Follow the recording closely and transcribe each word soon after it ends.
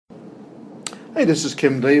Hey, this is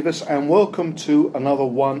Kim Davis, and welcome to another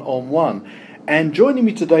one-on-one. And joining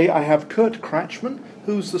me today, I have Kurt Kratchman,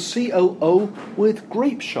 who's the COO with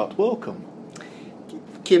Grapeshot. Welcome.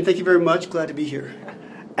 Kim, thank you very much. Glad to be here.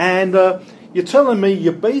 And you're telling me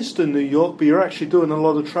you're based in New York, but you're actually doing a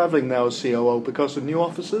lot of traveling now as COO because of new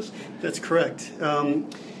offices? That's correct.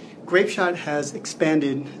 Grapeshot has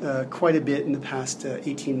expanded quite a bit in the past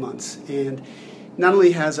 18 months. And not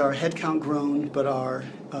only has our headcount grown, but our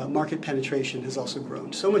market penetration has also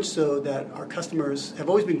grown. So much so that our customers have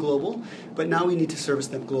always been global, but now we need to service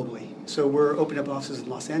them globally. So we're opening up offices in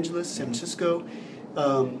Los Angeles, San Francisco,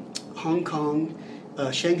 Hong Kong,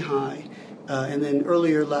 Shanghai, and then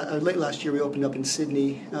late last year we opened up in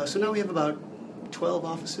Sydney. So now we have about 12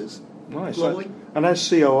 offices globally. And as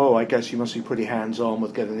COO, I guess you must be pretty hands-on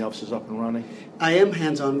with getting the offices up and running. I am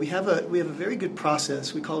hands-on. We have a very good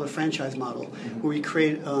process. We call it a franchise model, where we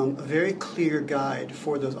create a very clear guide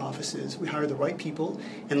for those offices. We hire the right people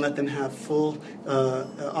and let them have full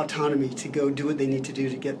autonomy to go do what they need to do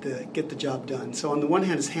to get the job done. So on the one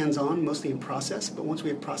hand, it's hands-on, mostly in process. But once we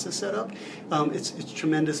have process set up, it's a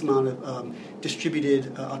tremendous amount of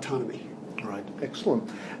distributed autonomy. Right, excellent.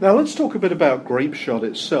 Now let's talk a bit about Grapeshot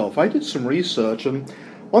itself. I did some research, and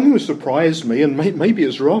one thing that surprised me, and maybe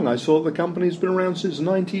it's wrong, I saw the company's been around since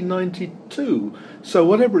 1992. So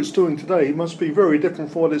whatever it's doing today must be very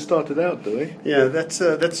different from what it started out doing. Yeah,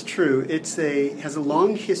 that's true. It has a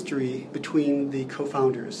long history between the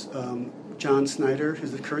co-founders, John Snyder,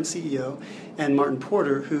 who's the current CEO, and Martin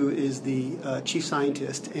Porter, who is the chief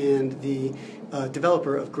scientist and the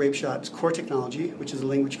developer of Grapeshot's core technology, which is a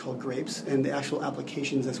language called Grapes, and the actual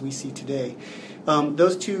applications as we see today.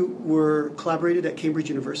 Those two were collaborated at Cambridge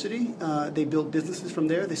University. They built businesses from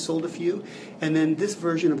there. They sold a few. And then this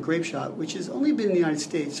version of Grapeshot, which has only been in the United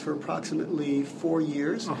States for approximately 4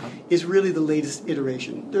 years, is really the latest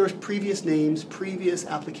iteration. There are previous names, previous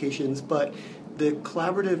applications, but the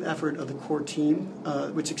collaborative effort of the core team,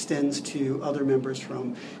 which extends to other members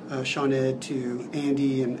from Sean Ed to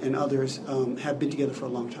Andy and others, have been together for a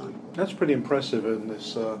long time. That's pretty impressive in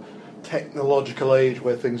this technological age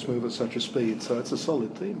where things move at such a speed. So it's a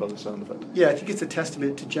solid team by the sound of it. Yeah, I think it's a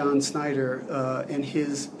testament to John Snyder and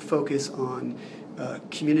his focus on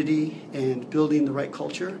community and building the right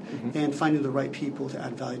culture and finding the right people to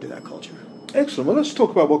add value to that culture. Excellent. Well, let's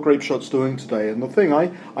talk about what Grapeshot's doing today. And the thing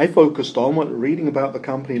I focused on, reading about the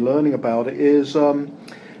company, learning about it, is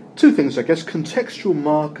two things, I guess: contextual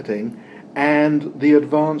marketing and the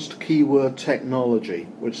advanced keyword technology,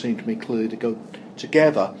 which seem to me clearly to go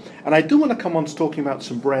together. And I do want to come on to talking about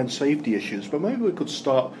some brand safety issues, but maybe we could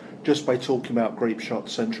start just by talking about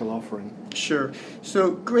Grapeshot's central offering. Sure.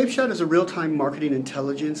 So Grapeshot is a real-time marketing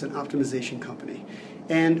intelligence and optimization company.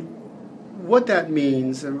 And what that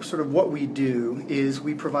means, and sort of what we do, is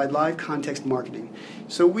we provide live context marketing.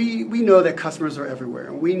 So we know that customers are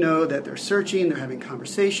everywhere. We know that they're searching, they're having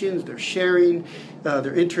conversations, they're sharing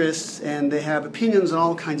their interests, and they have opinions on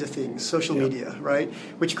all kinds of things, social media, right?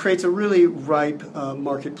 Which creates a really ripe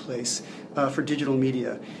marketplace for digital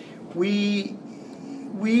media. We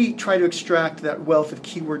try to extract that wealth of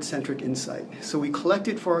keyword-centric insight. So we collect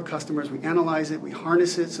it for our customers, we analyze it, we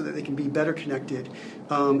harness it so that they can be better connected.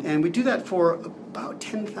 And we do that for about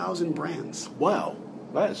 10,000 brands. Wow,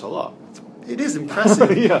 that is a lot. It is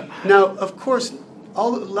impressive. Yeah. Now, of course, a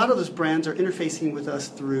lot of those brands are interfacing with us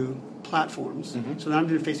through platforms, so they're not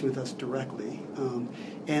interfacing with us directly.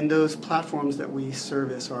 And those platforms that we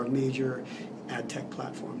service are major ad tech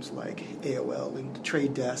platforms like AOL and The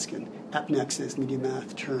Trade Desk and AppNexus,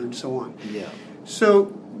 MediaMath, Turn, so on. Yeah. So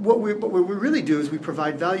what we really do is we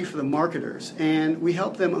provide value for the marketers, and we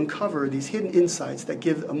help them uncover these hidden insights that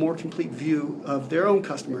give a more complete view of their own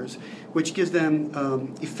customers, which gives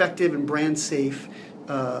them effective and brand safe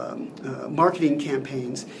marketing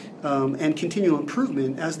campaigns and continual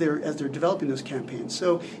improvement as they're developing those campaigns.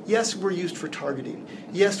 So yes, we're used for targeting.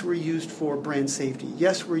 Yes, we're used for brand safety.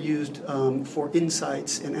 Yes, we're used for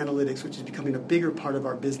insights and analytics, which is becoming a bigger part of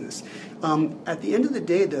our business. At the end of the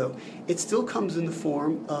day, though, it still comes in the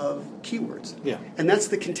form of keywords. Yeah. And that's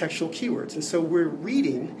the contextual keywords. And so we're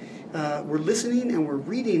reading, we're listening, and we're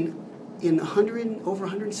reading in over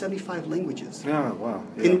 175 languages. Oh, wow.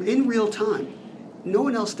 Yeah. In real time. No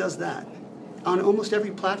one else does that on almost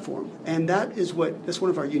every platform. And that's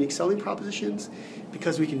one of our unique selling propositions,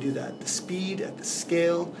 because we can do that. The speed, at the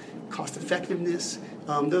scale, cost effectiveness,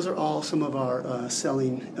 those are all some of our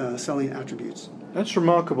selling attributes. That's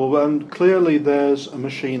remarkable, and clearly there's a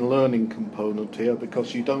machine learning component here,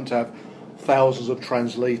 because you don't have thousands of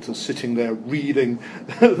translators sitting there reading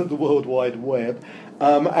the World Wide Web.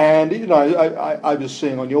 And, you know, I was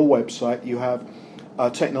seeing on your website you have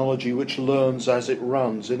technology which learns as it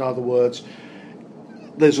runs. In other words,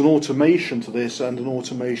 there's an automation to this, and an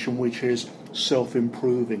automation which is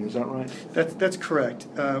self-improving. Is that right? That's correct.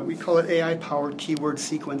 We call it AI-powered keyword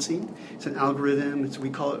sequencing. It's an algorithm.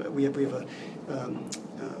 We have a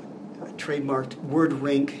trademarked word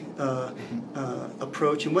rank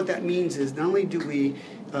approach, and what that means is not only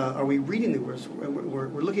are we reading the words,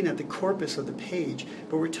 we're looking at the corpus of the page,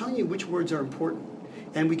 but we're telling you which words are important.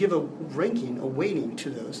 And we give a ranking, a weighting to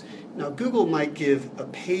those. Now, Google might give a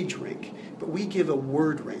page rank, but we give a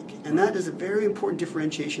word rank. And that is a very important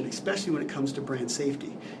differentiation, especially when it comes to brand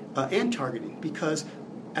safety and targeting, because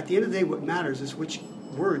at the end of the day, what matters is which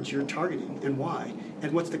words you're targeting and why,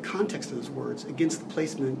 and what's the context of those words against the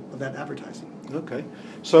placement of that advertising. Okay.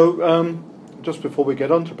 So just before we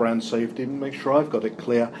get on to brand safety, make sure I've got it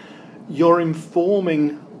clear. You're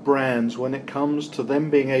informing brands when it comes to them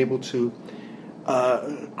being able to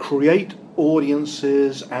create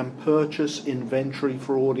audiences and purchase inventory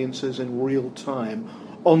for audiences in real time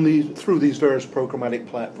through these various programmatic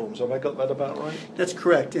platforms. Have I got that about right? That's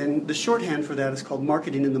correct. And the shorthand for that is called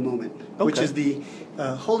marketing in the moment, which is the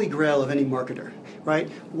holy grail of any marketer, right?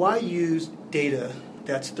 Why use data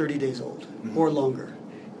that's 30 days old or longer?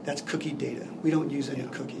 That's cookie data. We don't use any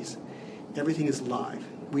cookies. Everything is live.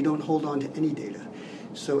 We don't hold on to any data.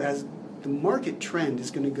 So as the market trend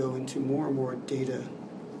is going to go into more and more data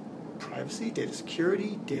privacy, data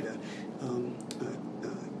security, data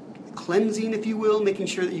cleansing, if you will, making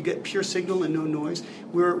sure that you get pure signal and no noise.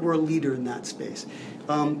 We're a leader in that space.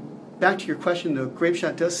 Back to your question, though,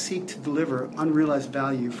 Grapeshot does seek to deliver unrealized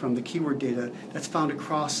value from the keyword data that's found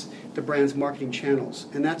across the brand's marketing channels.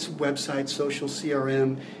 And that's website, social,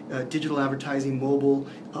 CRM, digital advertising, mobile,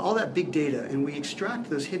 all that big data. And we extract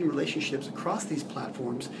those hidden relationships across these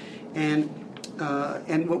platforms. And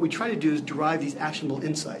what we try to do is derive these actionable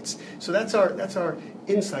insights. So that's our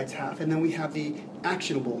insights half, and then we have the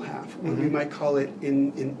actionable half. We might call it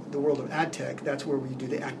in the world of ad tech. That's where we do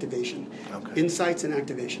the activation, insights and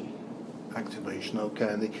activation. Activation, okay.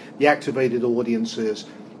 And the activated audiences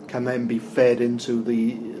can then be fed into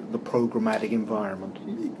the programmatic environment.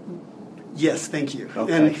 Yes, thank you.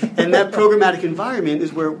 Okay. And that programmatic environment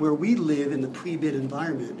is where we live in the pre-bid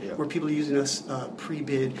environment, where people are using us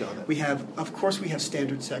pre-bid. Got it. We have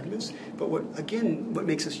standard segments, but what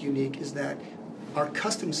makes us unique is that our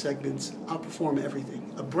custom segments outperform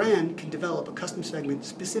everything. A brand can develop a custom segment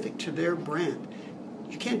specific to their brand.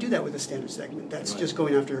 You can't do that with a standard segment. That's just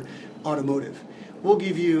going after automotive. We'll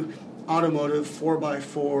give you automotive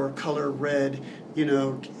 4x4 color red,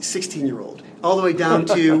 16-year-old, all the way down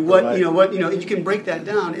to what you can break that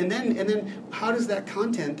down, and then how does that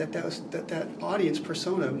content that audience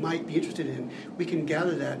persona might be interested in? We can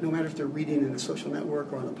gather that no matter if they're reading in a social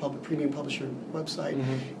network or on a premium publisher website,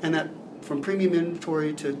 and that from premium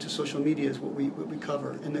inventory to social media is what we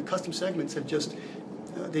cover. And the custom segments have just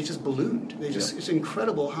ballooned. It's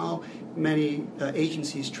incredible how many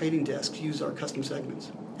agencies, trading desks use our custom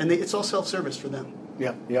segments, and it's all self-service for them.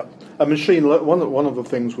 Yeah. One of the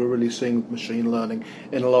things we're really seeing with machine learning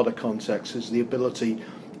in a lot of contexts is the ability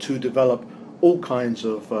to develop all kinds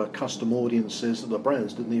of custom audiences that the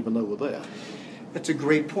brands didn't even know were there. That's a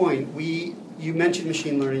great point. You mentioned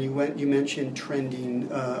machine learning. You mentioned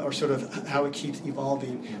trending, or sort of how it keeps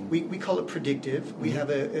evolving. We call it predictive. We have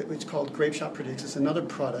it's called Grapeshot Predicts. It's another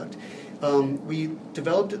product. We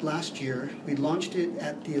developed it last year. We launched it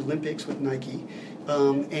at the Olympics with Nike,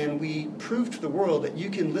 and we proved to the world that you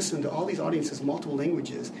can listen to all these audiences, multiple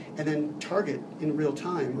languages, and then target in real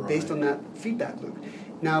time based on that feedback loop.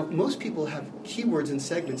 Now, most people have keywords and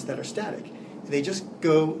segments that are static. They just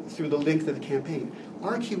go through the length of the campaign.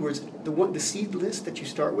 Our keywords, the seed list that you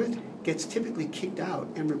start with, gets typically kicked out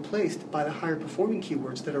and replaced by the higher performing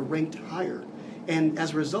keywords that are ranked higher. And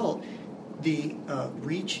as a result, the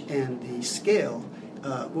reach and the scale,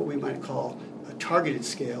 what we might call a targeted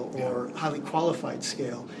scale or highly qualified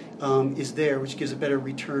scale, is there, which gives a better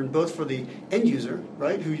return both for the end user,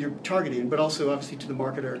 right, who you're targeting, but also obviously to the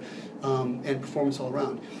marketer and performance all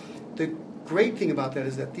around. The great thing about that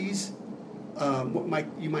is that these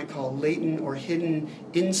you might call latent or hidden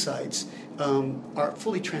insights are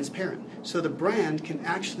fully transparent. So the brand can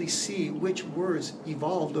actually see which words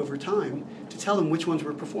evolved over time to tell them which ones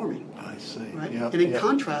were performing. I see. Right? Yep, and in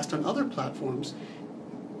contrast, on other platforms,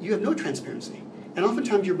 you have no transparency. And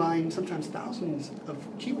oftentimes you're buying sometimes thousands of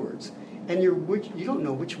keywords, and you don't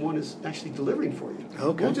know which one is actually delivering for you.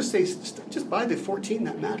 Okay. We'll just say, just buy the 14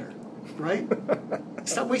 that matter, right?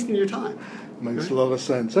 Stop wasting your time. Makes a lot of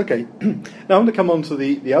sense. Okay. Now I'm going to come on to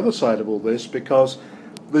the other side of all this, because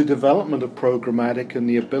the development of programmatic and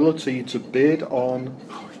the ability to bid on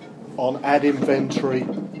on ad inventory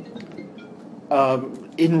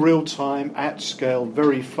in real time, at scale,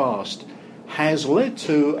 very fast, has led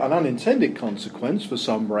to an unintended consequence for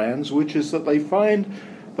some brands, which is that they find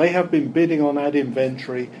they have been bidding on ad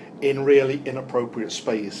inventory in really inappropriate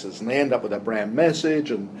spaces, and they end up with their brand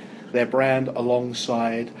message and their brand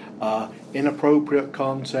alongside inappropriate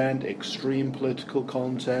content, extreme political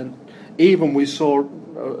content. Even we saw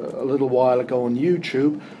a little while ago on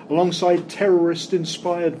YouTube, alongside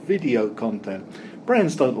terrorist-inspired video content.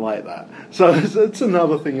 Brands don't like that. So it's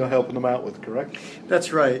another thing you're helping them out with, correct?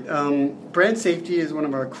 That's right. Brand safety is one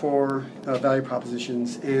of our core value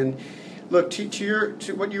propositions. And look,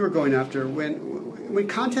 to what you were going after, when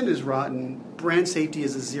content is rotten, brand safety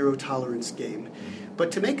is a zero-tolerance game.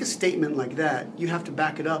 But to make a statement like that, you have to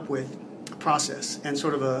back it up with a process and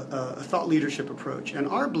sort of a thought leadership approach. And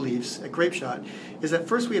our beliefs at Grapeshot is that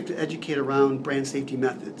first we have to educate around brand safety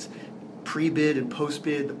methods, pre-bid and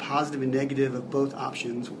post-bid, the positive and negative of both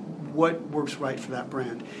options, what works right for that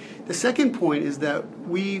brand. The second point is that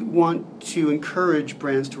we want to encourage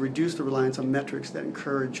brands to reduce the reliance on metrics that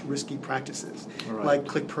encourage risky practices, like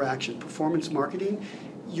click per action. Performance marketing,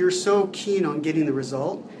 you're so keen on getting the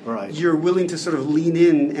result, you're willing to sort of lean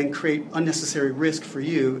in and create unnecessary risk for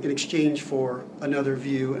you in exchange for another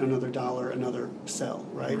view, another dollar, another sell,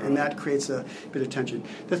 right? And that creates a bit of tension.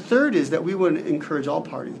 The third is that we want to encourage all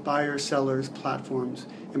parties, buyers, sellers, platforms,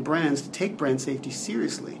 and brands to take brand safety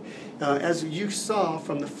seriously. As you saw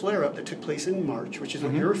from the flare-up that took place in March, which is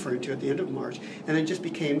what you're referring to at the end of March, and then just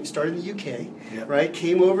started in the UK, right,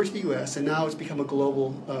 came over to the US, and now it's become a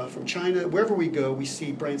global, from China. Wherever we go, we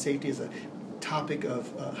see brand safety as a topic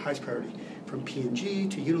of highest priority, from P&G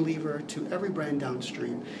to Unilever to every brand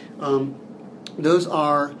downstream. Those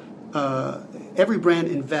are, every brand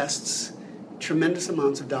invests tremendous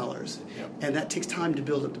amounts of dollars, and that takes time to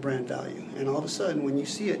build up the brand value. And all of a sudden, when you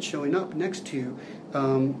see it showing up next to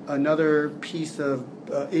another piece of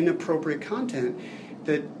inappropriate content,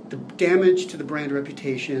 that the damage to the brand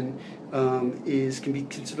reputation can be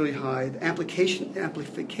considerably high. The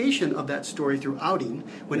amplification of that story through outing,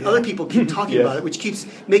 when other people keep talking about it, which keeps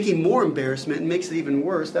making more embarrassment and makes it even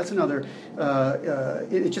worse. That's another.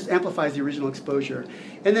 It just amplifies the original exposure,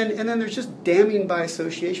 and then there's just damning by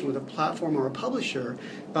association with a platform or a publisher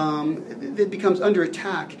that becomes under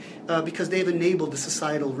attack because they've enabled the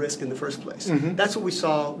societal risk in the first place. That's what we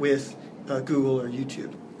saw with Google or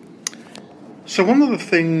YouTube. So one of the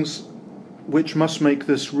things which must make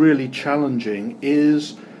this really challenging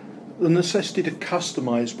is the necessity to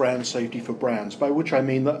customize brand safety for brands, by which I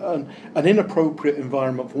mean that an inappropriate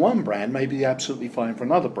environment for one brand may be absolutely fine for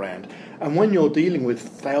another brand. And when you're dealing with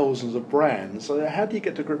thousands of brands, how do you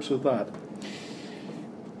get to grips with that?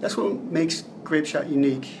 That's what makes Grapeshot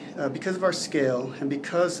unique, because of our scale and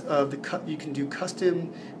because of you can do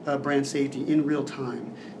custom brand safety in real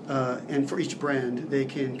time. And for each brand, they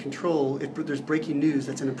can control, if there's breaking news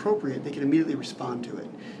that's inappropriate, they can immediately respond to it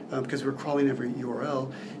because we're crawling every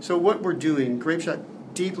URL. So what we're doing, Grapeshot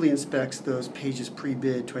deeply inspects those pages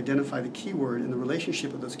pre-bid to identify the keyword and the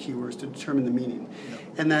relationship of those keywords to determine the meaning.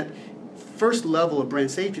 And that first level of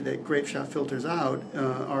brand safety that Grapeshot filters out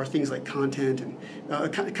are things like content and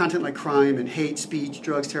content like crime and hate speech,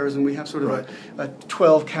 drugs, terrorism. We have sort of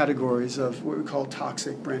 12 categories of what we call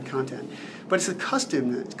toxic brand content. But it's a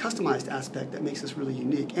customized aspect that makes us really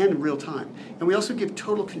unique and in real time. And we also give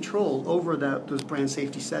total control over those brand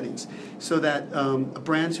safety settings so that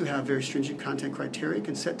brands who have very stringent content criteria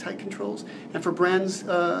can set tight controls. And for brands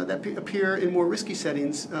that appear in more risky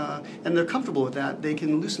settings and they're comfortable with that, they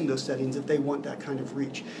can loosen those settings if they want that kind of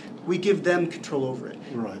reach. We give them control over it.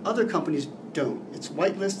 Other companies don't. It's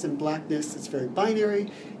whitelists and blacklists. It's very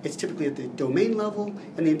binary. It's typically at the domain level,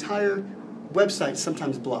 and the entire website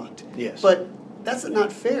sometimes blocked. But that's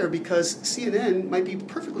not fair because CNN might be a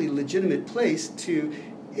perfectly legitimate place to.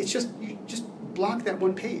 You just block that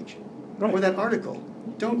one page or that article.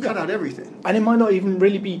 Don't cut out everything. And it might not even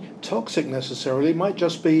really be toxic necessarily. It might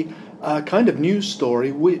just be a kind of news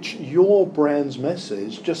story which your brand's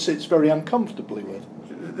message just sits very uncomfortably with.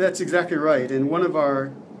 That's exactly right. And one of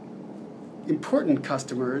our important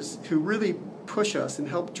customers who really push us and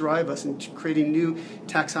help drive us into creating new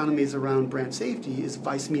taxonomies around brand safety is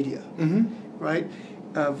Vice Media, right?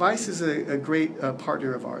 Vice is a great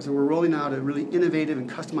partner of ours, and we're rolling out a really innovative and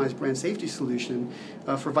customized brand safety solution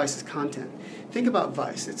for Vice's content. Think about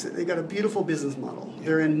Vice. They've got a beautiful business model.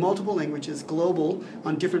 They're in multiple languages, global,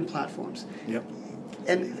 on different platforms.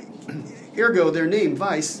 And ergo, their name,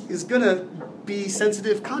 Vice, is going to be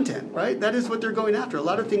sensitive content, right? That is what they're going after. A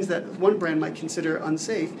lot of things that one brand might consider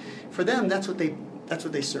unsafe, for them, that's what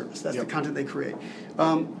they service. That's the content they create.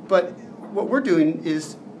 But what we're doing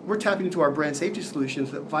is we're tapping into our brand safety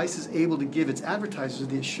solutions that Vice is able to give its advertisers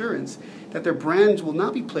the assurance that their brands will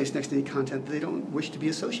not be placed next to any content that they don't wish to be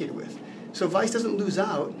associated with. So Vice doesn't lose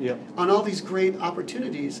out on all these great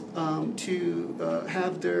opportunities to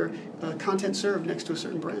have their content served next to a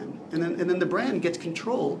certain brand. And then the brand gets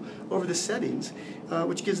control over the settings,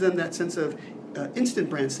 which gives them that sense of instant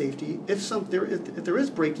brand safety. If there is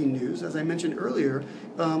breaking news, as I mentioned earlier,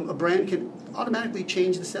 a brand can automatically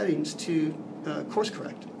change the settings to course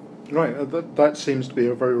correct. Right, that seems to be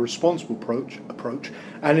a very responsible approach,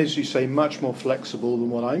 and as you say, much more flexible than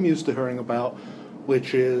what I'm used to hearing about,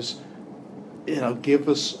 which is, give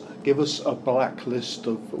us a blacklist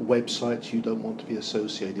of websites you don't want to be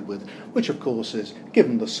associated with, which of course is,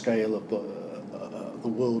 given the scale of the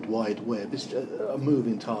World Wide Web, is a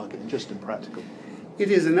moving target and just impractical.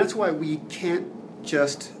 It is, and that's why we can't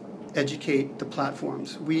just educate the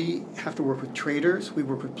platforms. We have to work with traders, we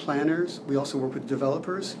work with planners, we also work with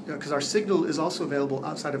developers, because our signal is also available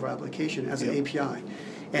outside of our application as an API,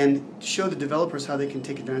 and show the developers how they can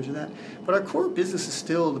take advantage of that. But our core business is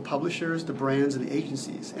still the publishers, the brands, and the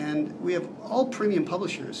agencies, and we have all premium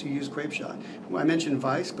publishers who use Grapeshot. I mentioned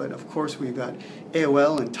Vice, but of course we've got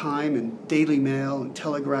AOL and Time and Daily Mail and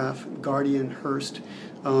Telegraph, and Guardian, Hearst.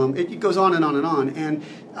 It goes on and on and on, and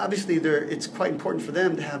obviously it's quite important for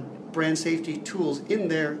them to have brand safety tools in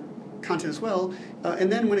their content as well, and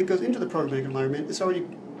then when it goes into the programmatic environment, it's already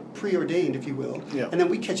preordained, if you will, and then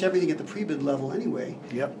we catch everything at the pre-bid level anyway.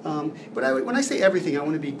 But when I say everything, I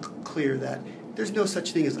want to be clear that there's no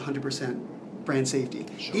such thing as 100% brand safety.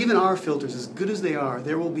 Sure. Even our filters, as good as they are,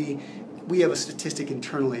 we have a statistic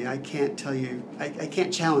internally. I can't tell you. I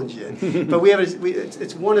can't challenge it. But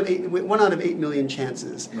it's 1 out of 8 million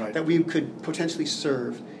chances that we could potentially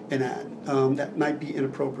serve an ad that might be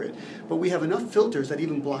inappropriate. But we have enough filters that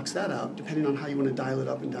even blocks that out, depending on how you want to dial it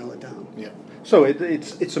up and dial it down. Yeah. So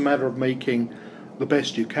it's a matter of making the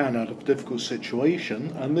best you can out of a difficult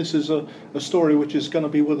situation, and this is a story which is going to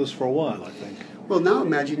be with us for a while, I think. Well, now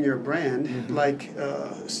imagine you're a brand like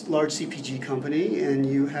a large CPG company, and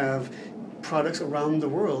you have products around the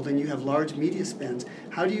world, and you have large media spends.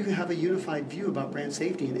 How do you have a unified view about brand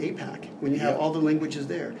safety in APAC when you have all the languages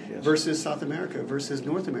there versus South America, versus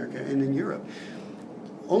North America, and in Europe?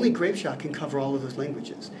 Only Grapeshot can cover all of those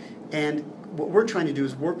languages. And what we're trying to do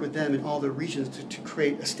is work with them in all the regions to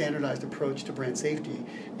create a standardized approach to brand safety.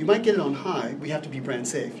 You might get it on high, we have to be brand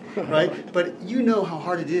safe, right? But you know how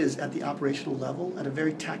hard it is at the operational level, at a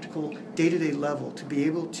very tactical, day-to-day level, to be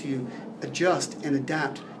able to adjust and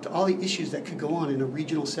adapt to all the issues that could go on in a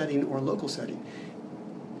regional setting or a local setting.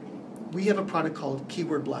 We have a product called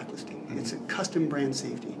Keyword Blacklisting. It's a custom brand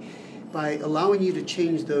safety. By allowing you to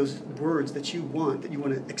change those words that you want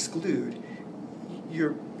to exclude,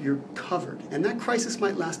 you're covered. And that crisis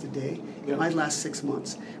might last a day, it might last 6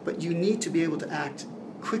 months, but you need to be able to act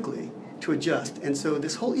quickly to adjust. And so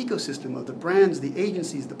this whole ecosystem of the brands, the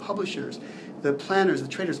agencies, the publishers, the planners, the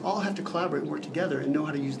traders, all have to collaborate and work together and know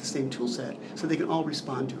how to use the same tool set so they can all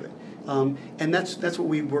respond to it. And that's what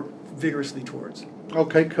we work vigorously towards.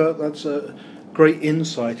 Okay, Kurt, that's a great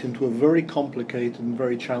insight into a very complicated and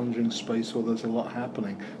very challenging space where there's a lot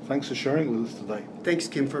happening. Thanks for sharing it with us today. Thanks,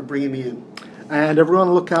 Kim, for bringing me in. And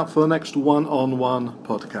everyone, look out for the next one-on-one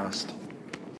podcast.